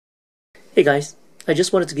Hey guys, I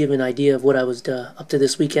just wanted to give you an idea of what I was up to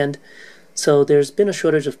this weekend. So there's been a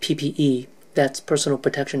shortage of PPE, that's personal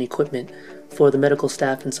protection equipment, for the medical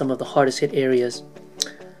staff in some of the hardest hit areas.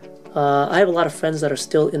 I have a lot of friends that are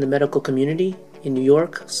still in the medical community in New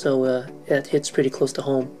York, so it hits pretty close to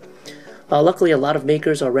home. Luckily, a lot of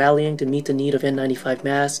makers are rallying to meet the need of N95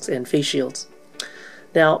 masks and face shields.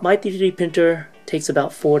 Now, my 3D printer takes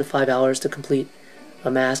about 4 to 5 hours to complete a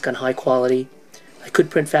mask on high quality. I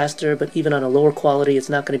could print faster, but even on a lower quality, it's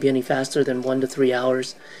not going to be any faster than 1 to 3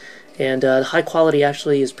 hours. And the high quality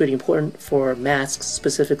actually is pretty important for masks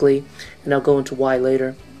specifically, and I'll go into why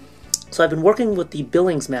later. So I've been working with the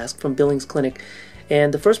Billings mask from Billings Clinic,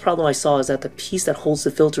 and the first problem I saw is that the piece that holds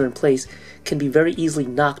the filter in place can be very easily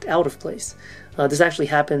knocked out of place. This actually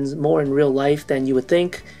happens more in real life than you would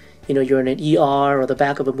think. You know, you're in an ER or the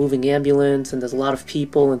back of a moving ambulance, and there's a lot of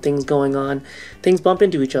people and things going on. Things bump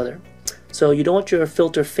into each other. So you don't want your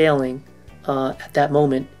filter failing at that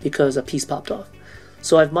moment because a piece popped off.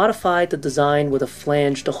 So I've modified the design with a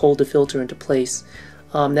flange to hold the filter into place.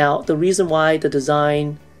 Now, the reason why the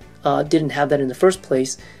design didn't have that in the first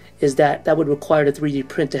place is that that would require the 3D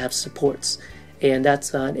print to have supports. And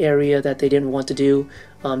that's an area that they didn't want to do.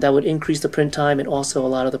 That would increase the print time and also a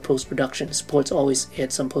lot of the post-production. Supports always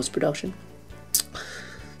add some post-production.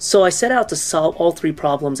 So I set out to solve all three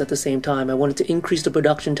problems at the same time. I wanted to increase the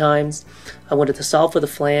production times, I wanted to solve for the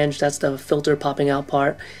flange, that's the filter popping out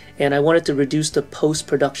part, and I wanted to reduce the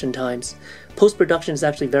post-production times. Post-production is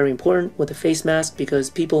actually very important with a face mask because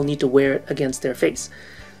people need to wear it against their face.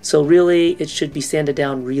 So really, it should be sanded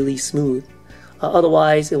down really smooth.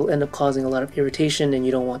 Otherwise, it will end up causing a lot of irritation, and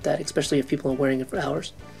you don't want that, especially if people are wearing it for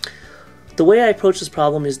hours. The way I approach this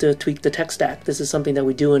problem is to tweak the tech stack. This is something that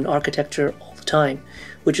we do in architecture all the time,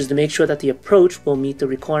 which is to make sure that the approach will meet the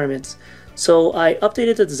requirements. So I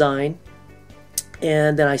updated the design,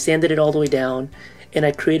 and then I sanded it all the way down, and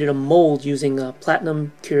I created a mold using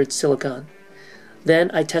platinum cured silicon. Then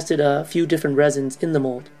I tested a few different resins in the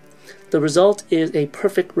mold. The result is a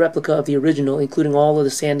perfect replica of the original, including all of the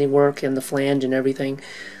sanding work and the flange and everything.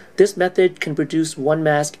 This method can produce one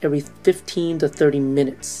mask every 15 to 30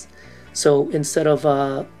 minutes. So instead of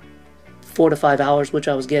 4 to 5 hours, which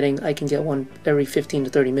I was getting, I can get one every 15 to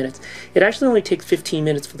 30 minutes. It actually only takes 15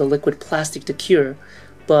 minutes for the liquid plastic to cure,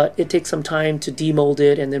 but it takes some time to demold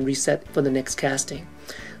it and then reset for the next casting.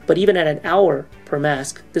 But even at an hour per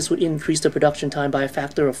mask, this would increase the production time by a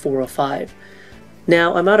factor of 4 or 5.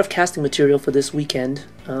 Now, I'm out of casting material for this weekend,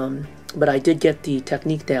 but I did get the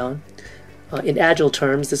technique down. In AGILE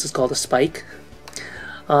terms, this is called a spike.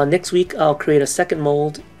 Next week, I'll create a second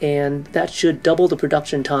mold, and that should double the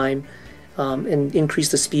production time and increase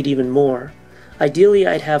the speed even more. Ideally,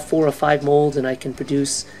 I'd have 4 or 5 molds, and I can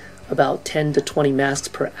produce about 10 to 20 masks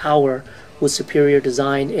per hour with superior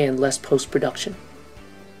design and less post-production.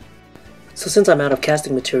 So since I'm out of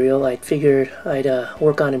casting material, I figured I'd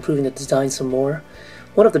work on improving the design some more.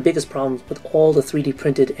 One of the biggest problems with all the 3D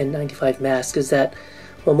printed N95 masks is that,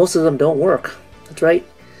 well, most of them don't work. That's right,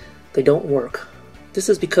 they don't work. This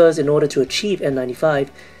is because in order to achieve N95,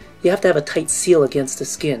 you have to have a tight seal against the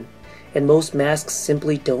skin, and most masks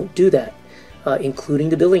simply don't do that, including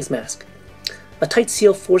the Billings mask. A tight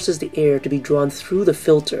seal forces the air to be drawn through the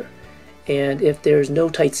filter, and if there's no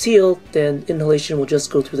tight seal, then inhalation will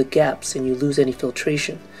just go through the gaps and you lose any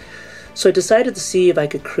filtration. So I decided to see if I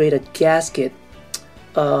could create a gasket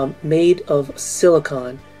made of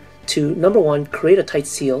silicon to, number one, create a tight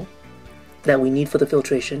seal that we need for the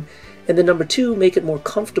filtration, and then number two, make it more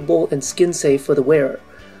comfortable and skin safe for the wearer.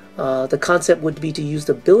 The concept would be to use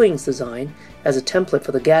the Billings design as a template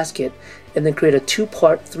for the gasket and then create a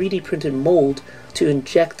 2-part 3D printed mold to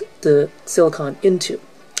inject the silicone into.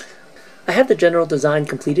 I have the general design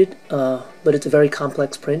completed, but it's a very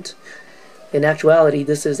complex print. In actuality,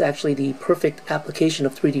 this is actually the perfect application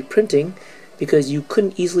of 3D printing because you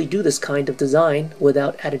couldn't easily do this kind of design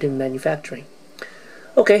without additive manufacturing.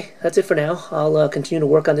 Okay, that's it for now. I'll continue to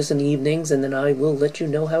work on this in the evenings, and then I will let you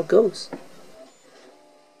know how it goes.